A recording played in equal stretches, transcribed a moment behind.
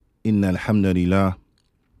إن الحمد لله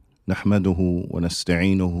نحمده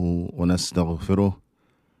ونستعينه ونستغفره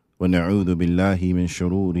ونعوذ بالله من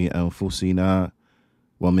شرور أنفسنا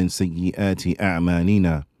ومن سيئات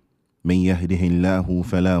أعمالنا من يهده الله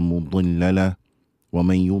فلا مضل له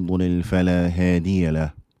ومن يضلل فلا هادي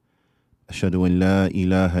له أشهد أن لا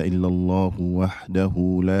إله إلا الله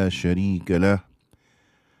وحده لا شريك له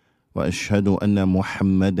وأشهد أن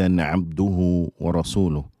محمدا عبده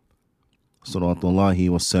ورسوله صلوات الله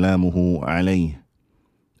وسلامه عليه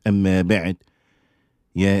أما بعد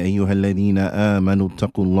يا أيها الذين آمنوا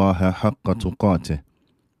اتقوا الله حق تقاته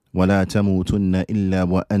ولا تموتن إلا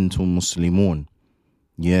وأنتم مسلمون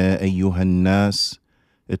يا أيها الناس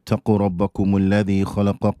اتقوا ربكم الذي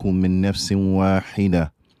خلقكم من نفس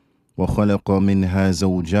واحدة وخلق منها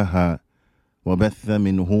زوجها وبث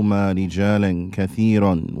منهما رجالا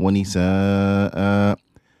كثيرا ونساء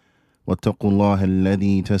واتقوا الله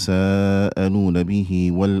الذي تساءلون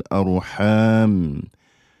به والأرحام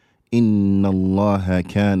إن الله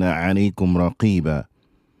كان عليكم رقيبا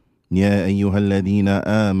يا أيها الذين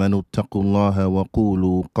آمنوا اتقوا الله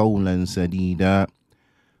وقولوا قولا سديدا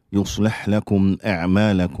يصلح لكم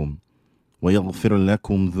أعمالكم ويغفر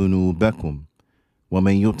لكم ذنوبكم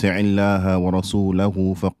ومن يطع الله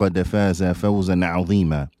ورسوله فقد فاز فوزا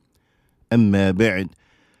عظيما أما بعد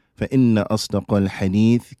فإن أصدق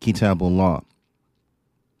الحديث كتاب الله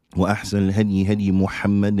وأحسن الهدي هدي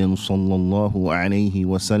محمد صلى الله عليه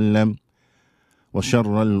وسلم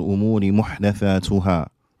وشر الأمور محدثاتها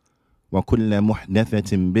وكل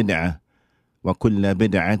محدثة بدعة وكل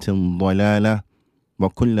بدعة ضلالة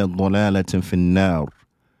وكل ضلالة في النار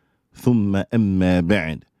ثم أما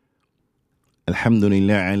بعد الحمد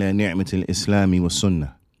لله على نعمة الإسلام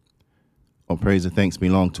والسنة. All praise and thanks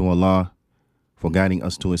belong to Allah for guiding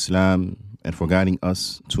us to Islam and for guiding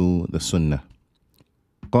us to the Sunnah.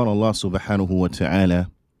 قال الله سبحانه وتعالى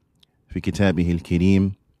في كتابه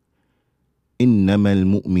الكريم إنما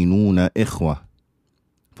المؤمنون إخوة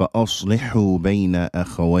فأصلحوا بين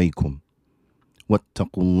أخويكم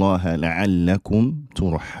واتقوا الله لعلكم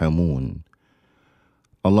ترحمون.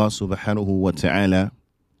 Allah subhanahu wa ta'ala,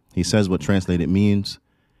 he says what translated means,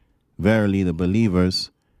 verily the believers,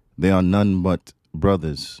 they are none but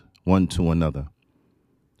brothers one to another.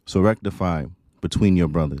 So rectify between your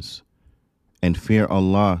brothers and fear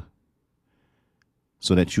Allah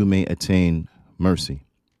so that you may attain mercy.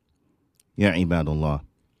 Ya ibadallah.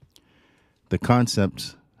 The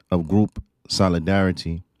concept of group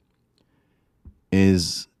solidarity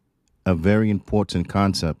is a very important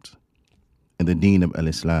concept in the deen of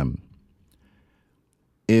al-Islam.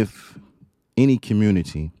 If any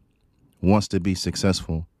community wants to be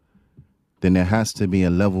successful, then there has to be a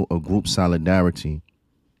level of group solidarity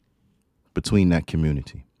between that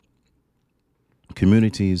community.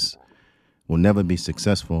 Communities will never be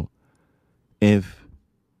successful if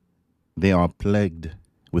they are plagued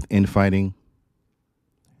with infighting,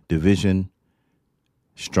 division,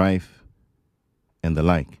 strife, and the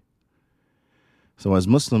like. So as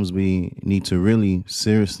Muslims, we need to really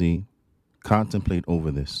seriously contemplate over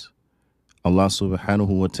this. Allah subhanahu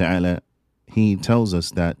wa ta'ala, he tells us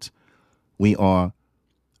that we are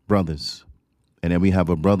brothers and that we have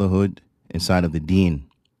a brotherhood inside of the deen.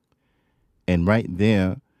 And right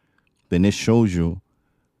there, then this shows you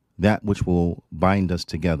that which will bind us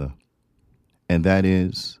together. And that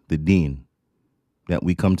is the deen, that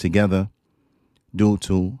we come together due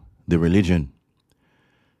to the religion.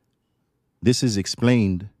 This is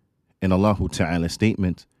explained in Allah Ta'ala's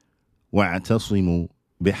statement, وَاعْتَصِمُوا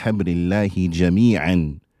بِحَبْلِ اللَّهِ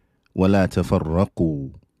جَمِيعًا وَلَا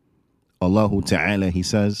تَفَرَّقُوا. Allah Ta'ala, he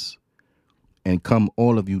says, and come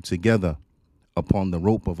all of you together upon the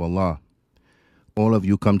rope of Allah. All of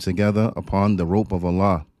you come together upon the rope of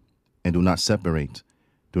Allah and do not separate,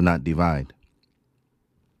 do not divide.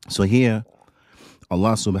 So here,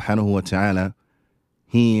 Allah subhanahu wa ta'ala,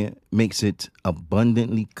 he makes it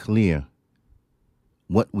abundantly clear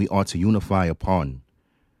what we are to unify upon.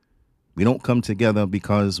 We don't come together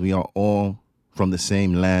because we are all from the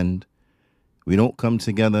same land. We don't come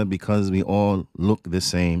together because we all look the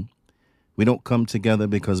same. We don't come together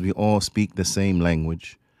because we all speak the same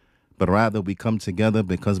language. But rather we come together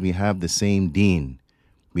because we have the same deen.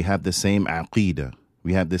 We have the same aqeedah.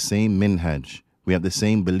 We have the same minhaj. We have the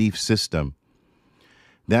same belief system.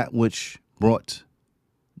 That which brought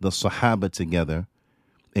the Sahaba together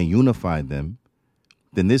and unified them,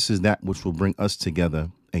 then this is that which will bring us together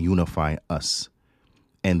and unify us.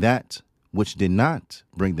 And that which did not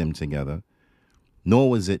bring them together, nor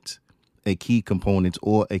was it a key component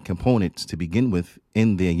or a component to begin with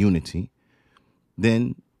in their unity,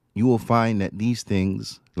 then you will find that these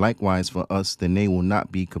things, likewise for us, then they will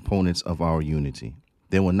not be components of our unity.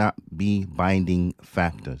 They will not be binding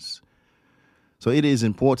factors. So it is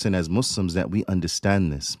important as Muslims that we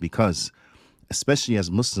understand this, because especially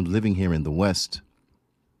as Muslims living here in the West,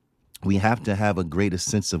 we have to have a greater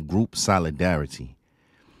sense of group solidarity.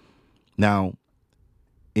 Now,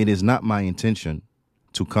 it is not my intention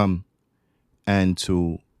to come and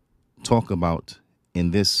to talk about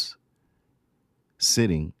in this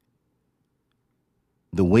sitting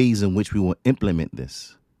the ways in which we will implement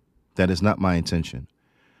this. That is not my intention.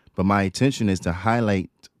 But my intention is to highlight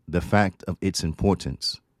the fact of its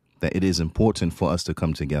importance, that it is important for us to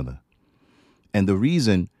come together. And the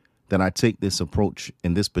reason that I take this approach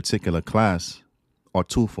in this particular class are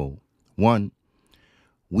twofold. One,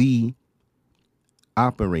 we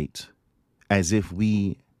operate as if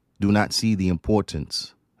we do not see the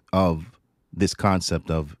importance of this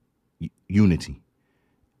concept of unity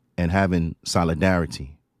and having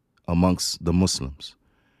solidarity amongst the Muslims.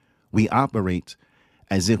 We operate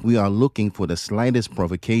as if we are looking for the slightest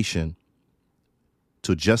provocation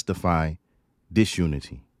to justify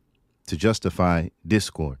disunity, to justify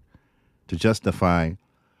discord, to justify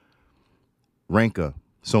rancor,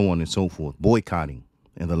 so on and so forth, boycotting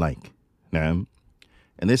and the like. And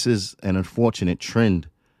this is an unfortunate trend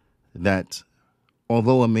that,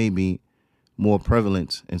 although it may be more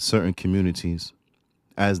prevalent in certain communities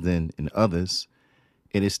as than in others,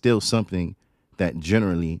 it is still something that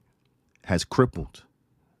generally has crippled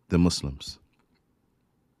the Muslims.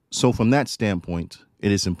 So from that standpoint,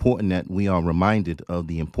 it is important that we are reminded of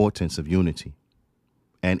the importance of unity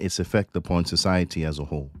and its effect upon society as a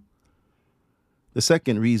whole. The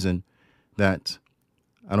second reason that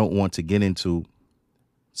I don't want to get into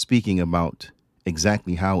speaking about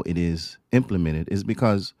exactly how it is implemented is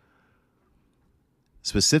because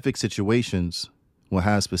specific situations will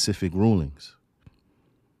have specific rulings.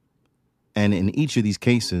 And in each of these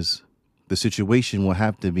cases, the situation will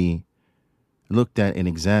have to be looked at and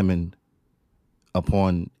examined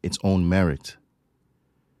upon its own merit.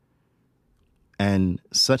 And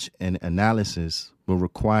such an analysis will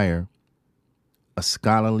require a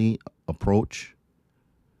scholarly approach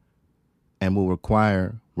and will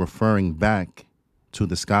require referring back to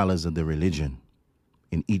the scholars of the religion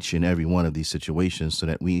in each and every one of these situations so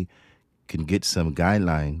that we can get some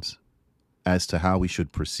guidelines as to how we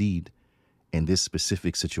should proceed in this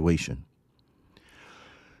specific situation.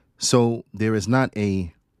 So there is not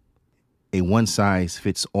a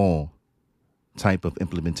one-size-fits-all type of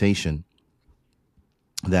implementation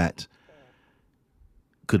that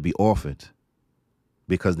could be offered,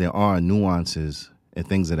 because there are nuances and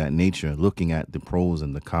things of that nature, looking at the pros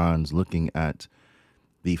and the cons, looking at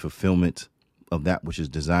the fulfillment of that which is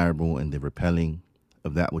desirable and the repelling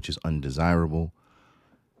of that which is undesirable.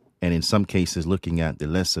 And in some cases, looking at the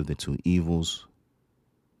less of the two evils,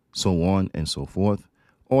 so on and so forth.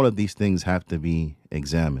 All of these things have to be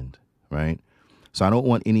examined, right? So I don't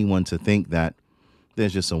want anyone to think that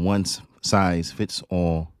there's just a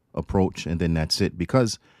one-size-fits-all approach and then that's it.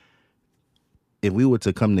 Because if we were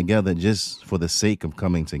to come together just for the sake of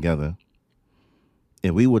coming together,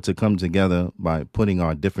 if we were to come together by putting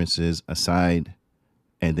our differences aside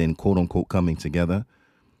and then quote-unquote coming together,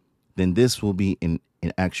 then this will be in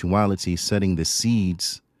actuality setting the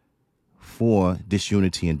seeds for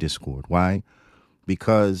disunity and discord. Why?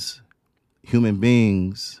 Because human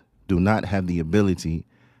beings do not have the ability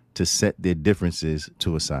to set their differences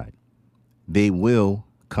to a side. They will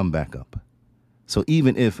come back up. So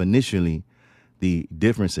even if initially the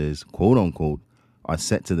differences, quote unquote, are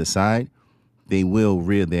set to the side, they will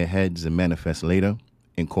rear their heads and manifest later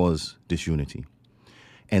and cause disunity.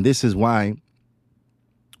 And this is why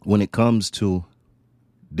when it comes to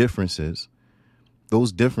differences,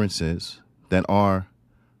 those differences that are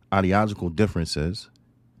ideological differences,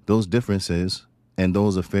 those differences and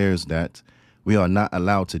those affairs that we are not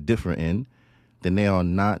allowed to differ in, then they are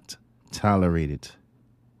not tolerated,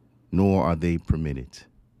 nor are they permitted.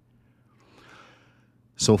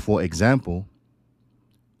 So, for example,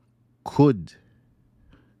 could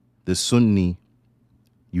the Sunni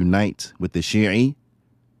unite with the Shi'i?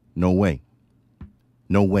 No way.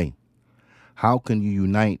 No way. How can you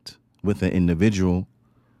unite with an individual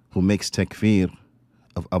who makes takfir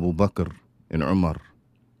of Abu Bakr and Umar?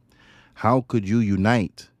 How could you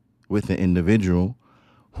unite with an individual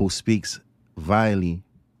who speaks vilely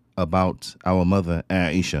about our mother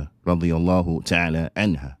Aisha radiyallahu ta'ala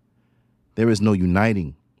anha? There is no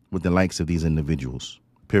uniting with the likes of these individuals,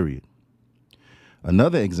 period.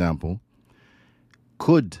 Another example,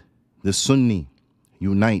 could the Sunni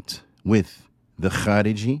unite with the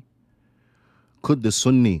Khariji? Could the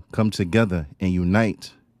Sunni come together and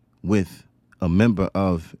unite with a member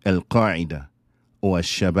of Al-Qaeda or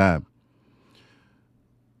Al-Shabaab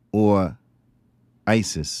or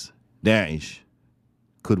ISIS, Daesh?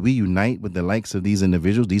 Could we unite with the likes of these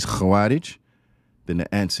individuals, these Khawarij? Then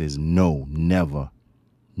the answer is no, never.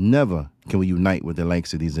 Never can we unite with the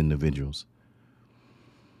likes of these individuals.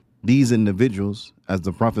 These individuals, as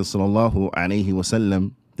the Prophet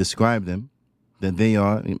ﷺ described them, that they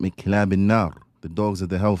are Kilab nar, the dogs of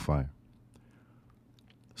the hellfire.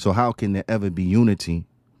 So how can there ever be unity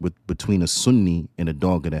between a Sunni and a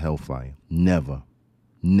dog of the hellfire? Never.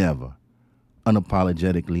 Never.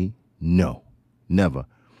 Unapologetically, no. Never.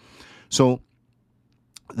 So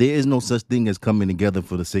there is no such thing as coming together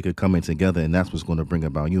for the sake of coming together, and that's what's going to bring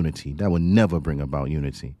about unity. That will never bring about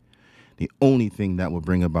unity. The only thing that will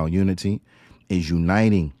bring about unity is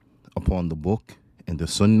uniting upon the book and the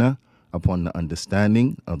sunnah, upon the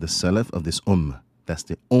understanding of the salaf of this ummah. That's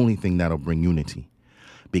the only thing that'll bring unity.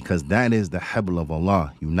 Because that is the habl of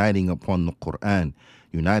Allah, uniting upon the Quran,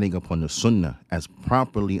 uniting upon the sunnah as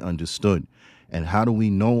properly understood. And how do we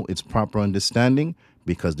know its proper understanding?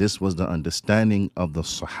 Because this was the understanding of the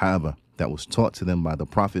Sahaba that was taught to them by the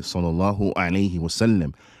Prophet sallallahu alaihi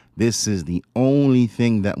wasallam. This is the only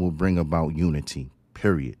thing that will bring about unity,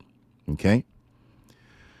 period. Okay?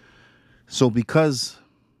 So because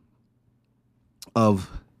of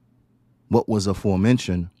what was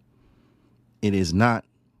aforementioned, it is not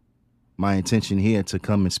my intention here to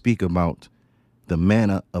come and speak about the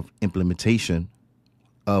manner of implementation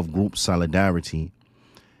of group solidarity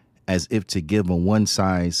as if to give a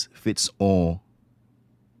one-size-fits-all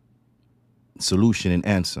solution and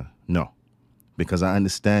answer. No, because I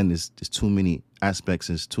understand there's too many aspects,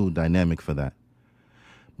 it's too dynamic for that.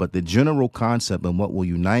 But the general concept of what will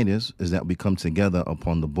unite us is that we come together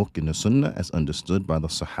upon the book and the sunnah as understood by the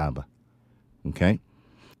Sahaba. Okay?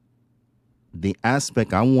 The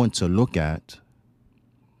aspect I want to look at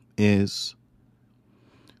is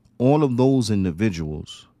all of those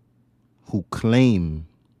individuals who claim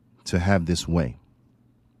to have this way.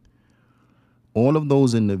 All of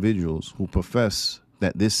those individuals who profess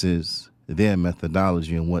that this is their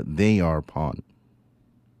methodology and what they are upon.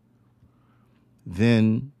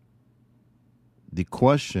 Then the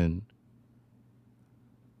question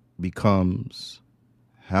becomes,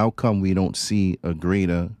 how come we don't see a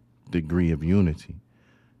greater degree of unity?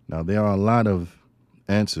 Now, there are a lot of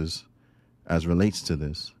answers as relates to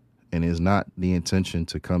this, and it's not the intention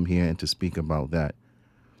to come here and to speak about that.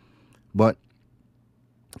 But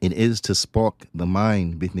it is to spark the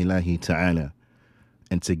mind, bithnillahi ta'ala,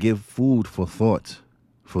 and to give food for thought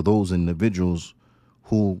for those individuals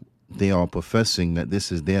who they are professing that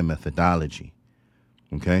this is their methodology.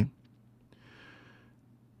 Okay?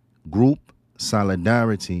 Group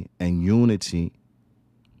solidarity and unity,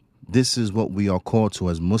 this is what we are called to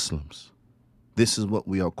as Muslims. This is what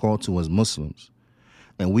we are called to as Muslims.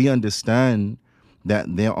 And we understand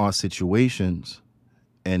that there are situations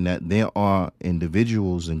and that there are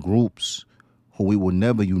individuals and groups who we will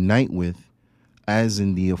never unite with, as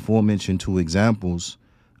in the aforementioned two examples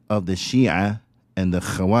of the Shia and the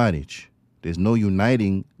Khawarij. There's no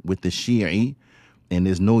uniting with the Shi'i and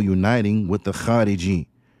there's no uniting with the Khariji.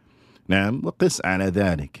 Now, وَقِسْ عَلَى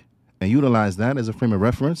ذَلِكَ, and utilize that as a frame of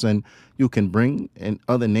reference, and you can bring in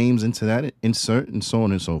other names into that, insert, and so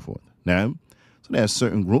on and so forth. Now, so there are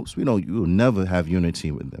certain groups, you will never have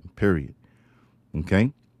unity with them, period.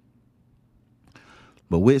 Okay?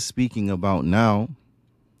 But we're speaking about now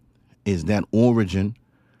is that origin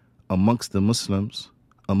amongst the Muslims,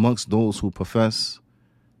 amongst those who profess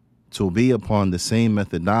to be upon the same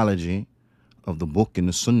methodology of the book and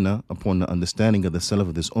the sunnah, upon the understanding of the salaf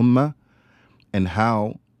of this ummah, and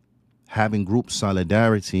how having group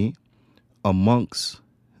solidarity amongst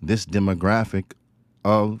this demographic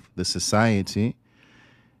of the society,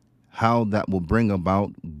 how that will bring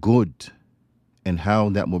about good and how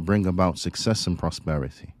that will bring about success and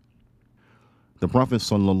prosperity. The Prophet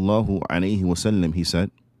sallallahu alaihi wasallam, he said,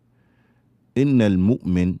 "Inna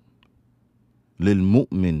al-mu'min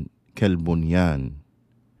lil-mu'min kal-bunyan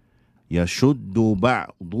yashuddu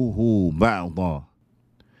ba'duhu ba'da."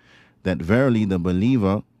 That verily the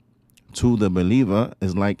believer to the believer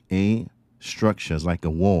is like a structure, is like a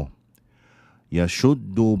wall.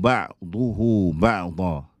 Yashuddu ba'duhu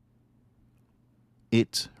ba'da.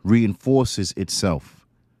 It reinforces itself.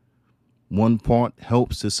 One part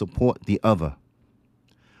helps to support the other.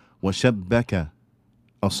 وَشَبَّكَ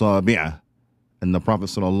أَصَابِعَهُ. And the Prophet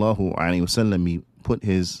sallallahu alaihi wasallam, he put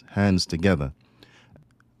his hands together.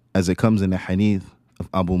 As it comes in the hadith of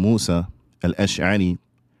Abu Musa al-Ash'ari,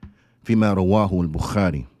 فيما رواه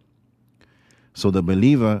البخاري. So the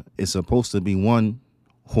believer is supposed to be one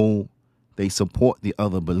who they support the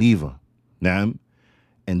other believer. Now,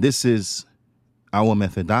 and this is our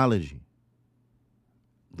methodology.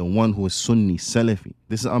 The one who is Sunni, Salafi.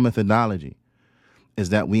 This is our methodology, is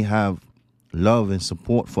that we have love and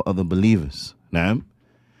support for other believers. Now,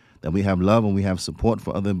 that we have love and we have support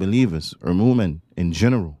for other believers, or women in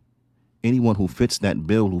general. Anyone who fits that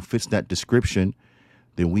bill, who fits that description,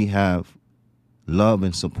 then we have love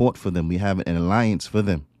and support for them. We have an alliance for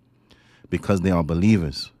them because they are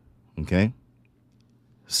believers. Okay?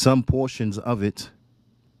 Some portions of it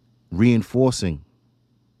reinforcing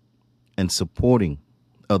and supporting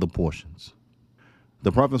other portions.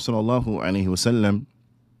 The Prophet ﷺ,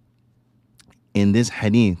 in this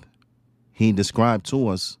hadith, he described to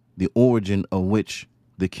us the origin of which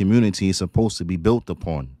the community is supposed to be built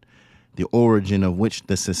upon, the origin of which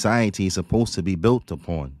the society is supposed to be built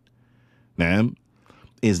upon. Now,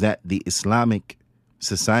 is that the Islamic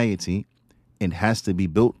society, it has to be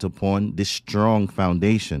built upon this strong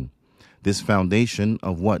foundation. This foundation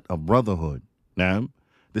of what? Of brotherhood. Now,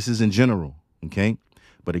 this is in general, okay?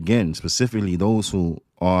 But again, specifically those who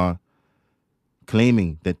are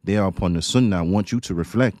claiming that they are upon the Sunnah, I want you to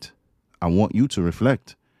reflect. I want you to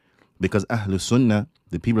reflect. Because Ahlul Sunnah,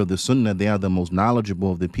 the people of the Sunnah, they are the most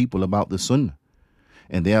knowledgeable of the people about the Sunnah.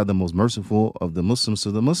 And they are the most merciful of the Muslims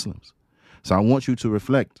to the Muslims. So I want you to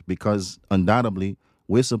reflect, because undoubtedly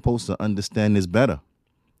we're supposed to understand this better.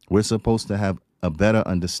 We're supposed to have a better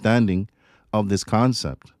understanding of this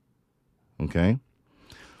concept. Okay?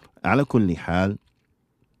 Ala kulli hal,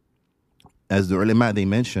 as the ulama, they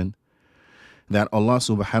mention that Allah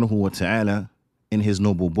subhanahu wa ta'ala, in his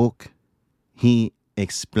noble book, he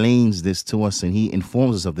explains this to us and he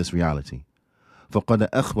informs us of this reality. فَقَدْ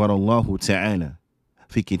أَخْبَرَ اللَّهُ تَعَالَى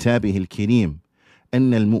فِي كِتَابِهِ الْكَرِيمِ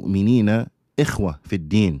أَنَّ الْمُؤْمِنِينَ إِخْوَةٌ فِي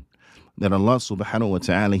الدِّينِ. That Allah subhanahu wa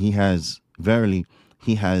ta'ala, he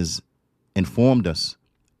has informed us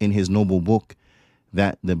in his noble book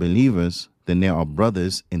that the believers, then they are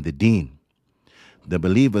brothers in the deen. The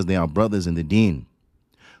believers, they are brothers in the deen.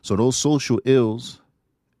 So those social ills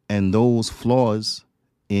and those flaws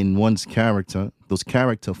in one's character, those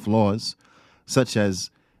character flaws, such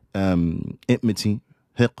as enmity,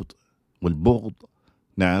 hiqd, wal-bughd,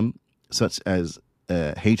 such as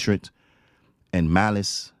hatred and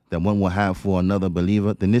malice that one will have for another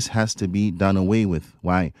believer, then this has to be done away with.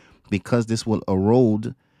 Why? Because this will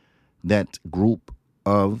erode that group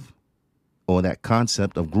of, or that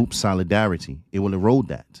concept of group solidarity. It will erode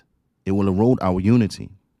that. It will erode our unity.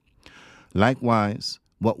 Likewise,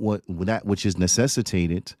 that which is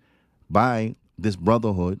necessitated by this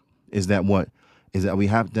brotherhood is that what? Is that we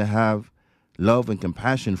have to have love and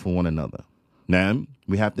compassion for one another. Now,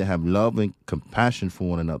 we have to have love and compassion for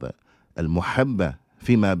one another. Al-muhabba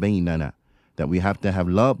fima baynana. That we have to have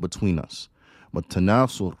love between us. But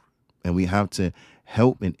tanasur, and we have to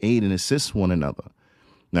help and aid and assist one another.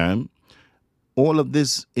 Now, all of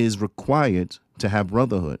this is required to have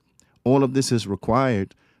brotherhood. All of this is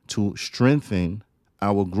required to strengthen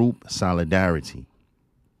our group solidarity.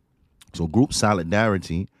 So group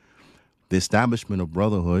solidarity, the establishment of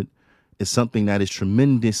brotherhood, is something that is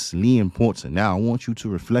tremendously important. Now, I want you to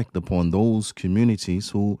reflect upon those communities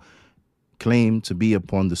who claim to be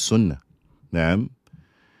upon the Sunnah. Now,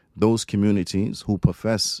 those communities who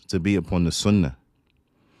profess to be upon the Sunnah.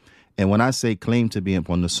 And when I say claim to be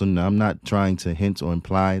upon the Sunnah, I'm not trying to hint or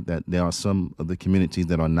imply that there are some of the communities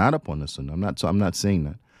that are not upon the Sunnah. I'm not saying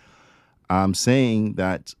that. I'm saying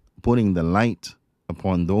that putting the light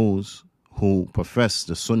upon those who profess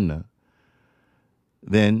the Sunnah,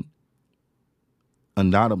 then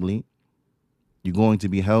undoubtedly you're going to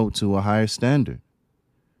be held to a higher standard.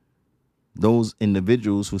 Those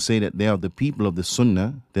individuals who say that they are the people of the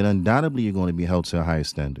Sunnah, then undoubtedly you're going to be held to a higher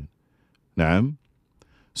standard. Now,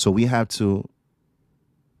 so we have to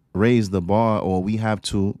raise the bar, or we have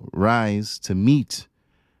to rise to meet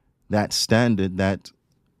that standard that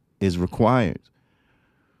is required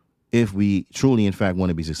if we truly, in fact,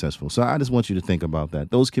 want to be successful. So I just want you to think about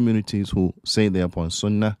that. Those communities who say they're upon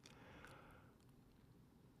Sunnah,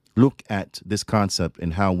 look at this concept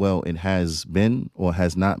and how well it has been or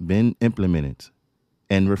has not been implemented,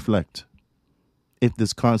 and reflect. If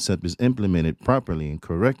this concept is implemented properly and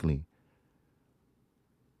correctly,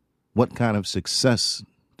 what kind of success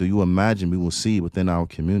do you imagine we will see within our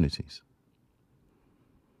communities?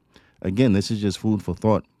 Again, this is just food for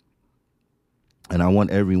thought. And I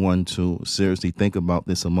want everyone to seriously think about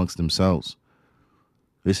this amongst themselves.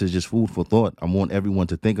 This is just food for thought. I want everyone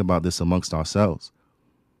to think about this amongst ourselves.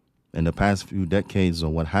 In the past few decades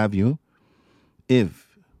or what have you,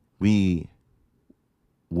 if we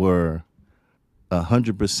were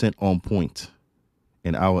 100% on point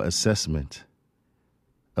in our assessment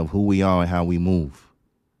of who we are and how we move?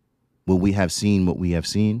 Will we have seen what we have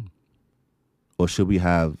seen? Or should we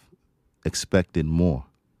have expected more?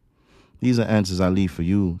 These are answers I leave for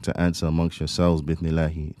you to answer amongst yourselves,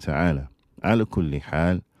 bithnillahi ta'ala. Ala kulli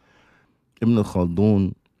hal, Ibn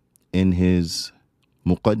Khaldun, in his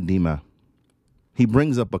Muqaddimah, he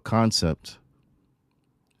brings up a concept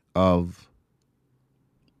of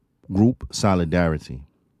group solidarity.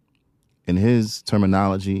 In his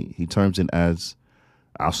terminology, he terms it as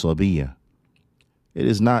asabiyya. It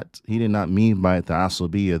is not, he did not mean by it the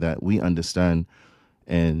asabiyya that we understand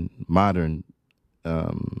in modern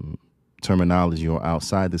terminology or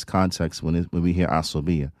outside this context when we hear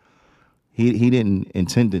asabiyya. He didn't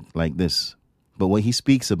intend it like this. But what he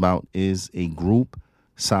speaks about is a group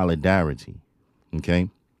solidarity. Okay?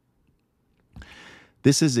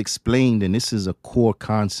 This is explained, and this is a core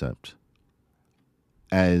concept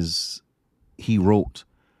as he wrote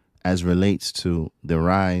as relates to the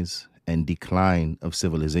rise and decline of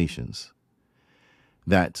civilizations.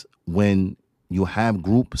 That when you have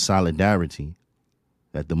group solidarity,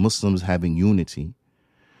 that the Muslims having unity,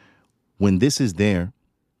 when this is there,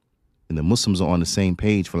 and the Muslims are on the same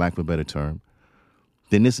page, for lack of a better term,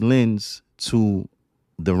 then this lends to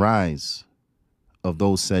the rise of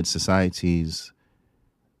those said societies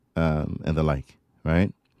and the like,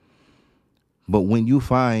 right? But when you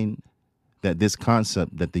find that this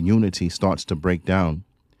concept, that the unity starts to break down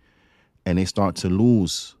and they start to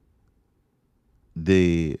lose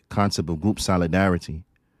the concept of group solidarity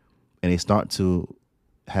and they start to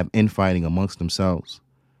have infighting amongst themselves,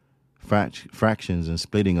 fractions and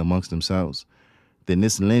splitting amongst themselves, then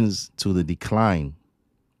this lends to the decline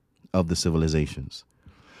of the civilizations.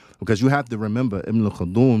 Because you have to remember, Ibn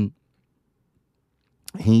Khaldun,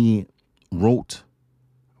 he wrote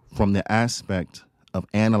from the aspect of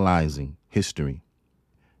analyzing history.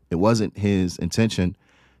 It wasn't his intention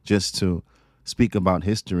just to speak about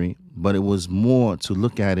history, but it was more to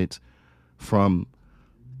look at it from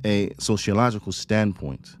a sociological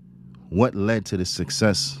standpoint. What led to the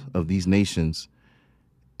success of these nations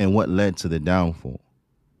and what led to the downfall?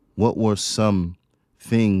 What were some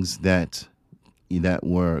things that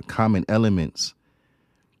were common elements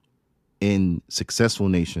in successful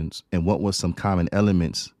nations, and what were some common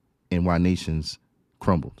elements in why nations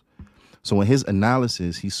crumbled? So in his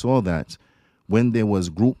analysis, he saw that when there was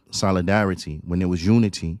group solidarity, when there was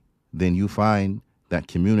unity, then you find that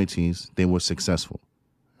communities, they were successful,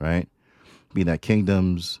 right? Be that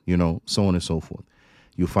kingdoms, so on and so forth.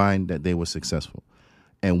 You find that they were successful.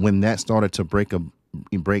 And when that started to break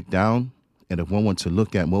down, and if one were to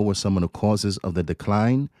look at what were some of the causes of the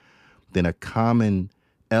decline, then a common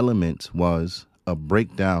element was a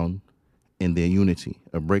breakdown in their unity,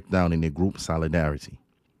 a breakdown in their group solidarity.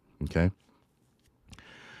 Okay?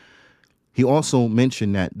 He also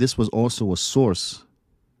mentioned that this was also a source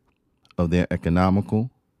of their economical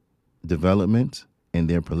development and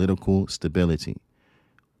their political stability,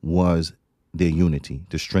 was their unity,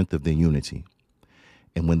 the strength of their unity.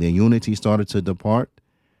 And when their unity started to depart,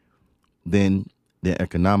 then their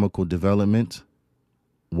economical development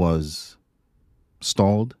was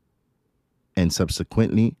stalled and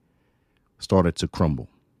subsequently started to crumble.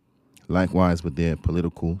 Likewise with their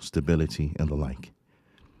political stability and the like.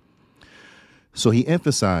 So he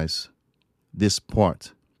emphasized this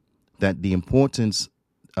part, that the importance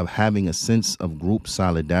of having a sense of group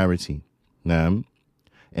solidarity. Now,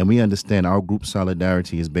 and we understand our group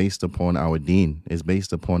solidarity is based upon our deen, is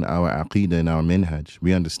based upon our aqidah and our minhaj.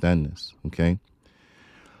 We understand this, okay?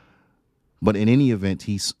 But in any event,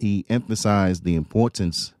 he emphasized the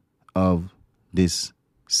importance of this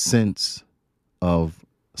sense of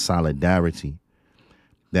solidarity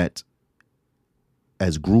that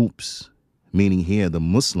as groups, meaning here the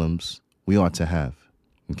Muslims, we ought to have,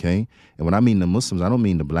 okay? And when I mean the Muslims, I don't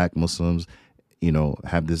mean the black Muslims,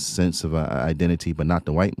 have this sense of identity, but not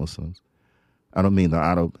the white Muslims. I don't mean the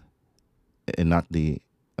Arab and not the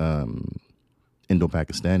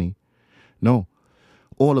Indo-Pakistani. No,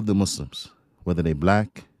 all of the Muslims, whether they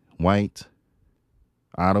black, white,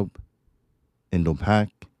 Arab, Indo-Pak,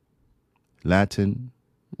 Latin,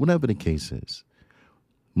 whatever the case is.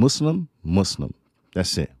 Muslim,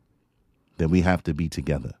 that's it. That we have to be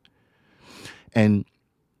together. And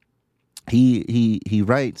he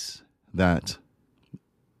writes that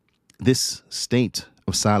this state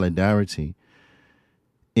of solidarity,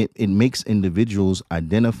 it makes individuals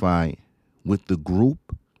identify with the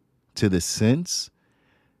group to the sense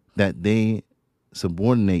that they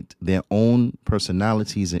subordinate their own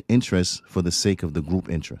personalities and interests for the sake of the group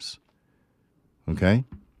interests. Okay?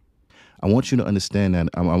 I want you to understand that.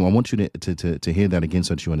 I want you to hear that again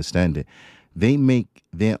so that you understand it. They make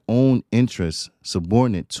their own interests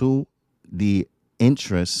subordinate to the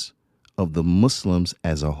interests of the Muslims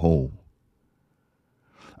as a whole.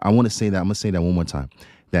 I want to say that. I'm going to say that one more time.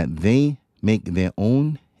 That they make their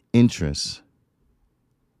own interests,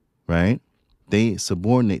 right? They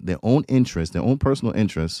subordinate their own interests, their own personal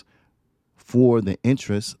interests, for the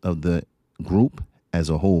interests of the group as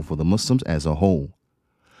a whole, for the Muslims as a whole.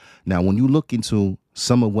 Now, when you look into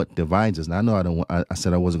some of what divides us, now I know I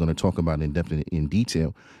said I wasn't going to talk about it in depth in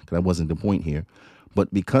detail because that wasn't the point here.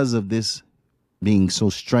 But because of this being so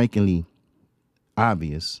strikingly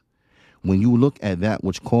obvious, when you look at that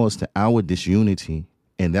which caused to our disunity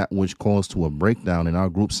and that which caused to a breakdown in our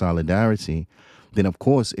group solidarity, then of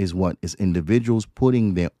course is individuals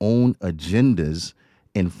putting their own agendas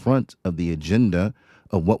in front of the agenda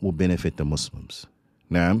of what will benefit the Muslims.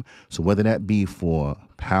 Now, so whether that be for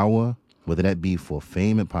power, whether that be for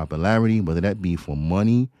fame and popularity, whether that be for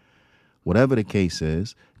money, whatever the case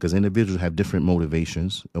is, because individuals have different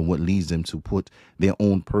motivations and what leads them to put their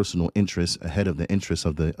own personal interests ahead of the interests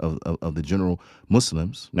of the general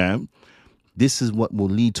Muslims. Now, this is what will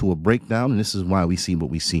lead to a breakdown, and this is why we see what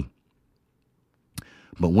we see.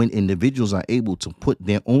 But when individuals are able to put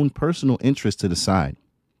their own personal interests to the side,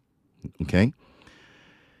 okay,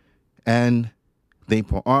 and they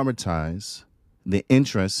prioritize the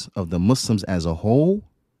interests of the Muslims as a whole,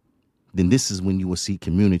 then this is when you will see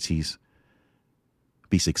communities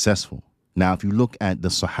be successful. Now, if you look at the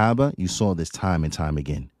Sahaba, you saw this time and time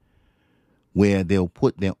again, where they'll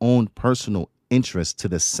put their own personal interests to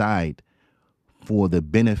the side for the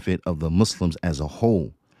benefit of the Muslims as a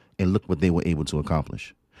whole. And look what they were able to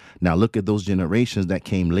accomplish. Now, look at those generations that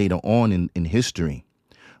came later on in history,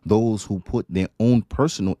 those who put their own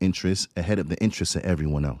personal interests ahead of the interests of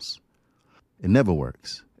everyone else. It never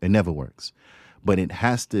works. It never works. But it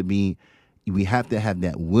has to be, we have to have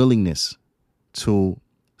that willingness to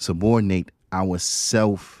subordinate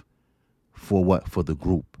ourselves for what? For the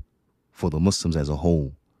group, for the Muslims as a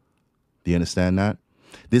whole. Do you understand that?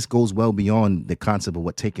 This goes well beyond the concept of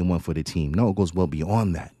what taking one for the team. No, it goes well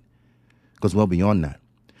beyond that. It goes well beyond that.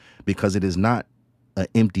 Because it is not an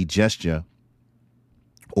empty gesture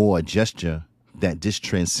or a gesture that just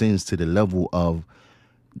transcends to the level of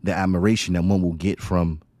the admiration that one will get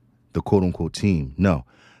from the quote-unquote team. No,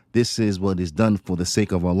 this is what is done for the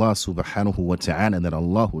sake of Allah subhanahu wa ta'ala, that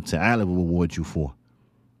Allah ta'ala will reward you for.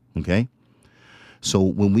 Okay? So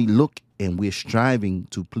when we look and we're striving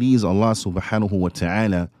to please Allah subhanahu wa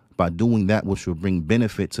ta'ala by doing that which will bring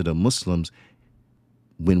benefit to the Muslims,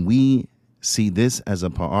 when we see this as a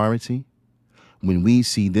priority, when we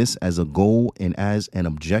see this as a goal and as an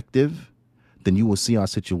objective, then you will see our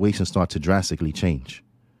situation start to drastically change.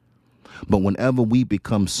 But whenever we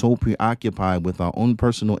become so preoccupied with our own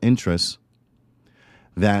personal interests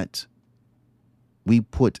that we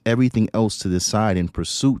put everything else to the side in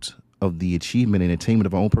pursuit of the achievement and attainment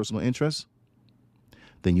of our own personal interests,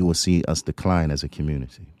 then you will see us decline as a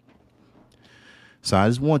community. So I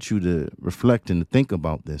just want you to reflect and to think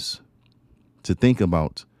about this, to think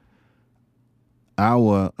about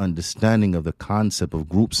our understanding of the concept of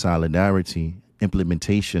group solidarity,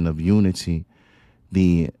 implementation of unity,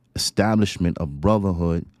 the establishment of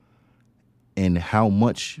brotherhood, and how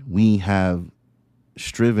much we have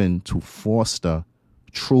striven to foster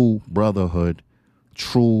true brotherhood,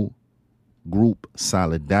 true group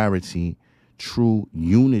solidarity, true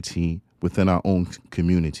unity within our own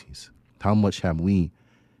communities. How much have we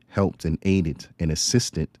helped and aided and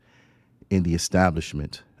assisted in the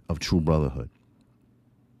establishment of true brotherhood?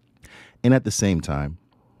 And at the same time,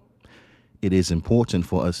 it is important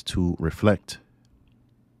for us to reflect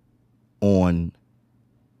on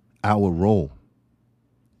our role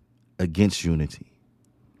against unity,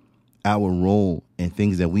 our role in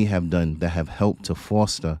things that we have done that have helped to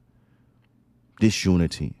foster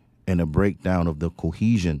disunity and a breakdown of the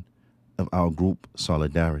cohesion of our group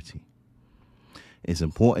solidarity. It's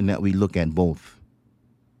important that we look at both.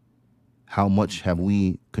 How much have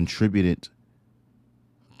we contributed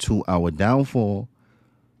to our downfall,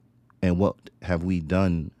 and what have we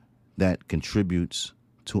done that contributes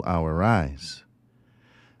to our rise,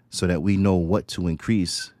 so that we know what to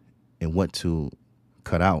increase and what to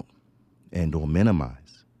cut out and or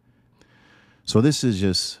minimize. So this is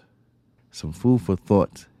just some food for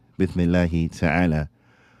thought, Bithmillahi ta'ala,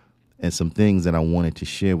 and some things that I wanted to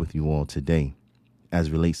share with you all today as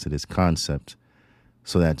relates to this concept,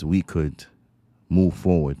 so that we could move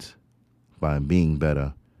forward by being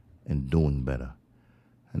better and doing better.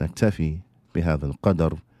 نكتفي بهذا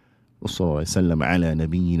القدر، وصلى الله وسلم على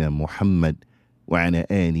نبينا محمد وعلى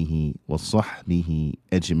آله وصحبه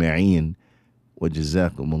أجمعين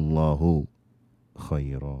وجزاكم الله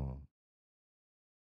خيرا.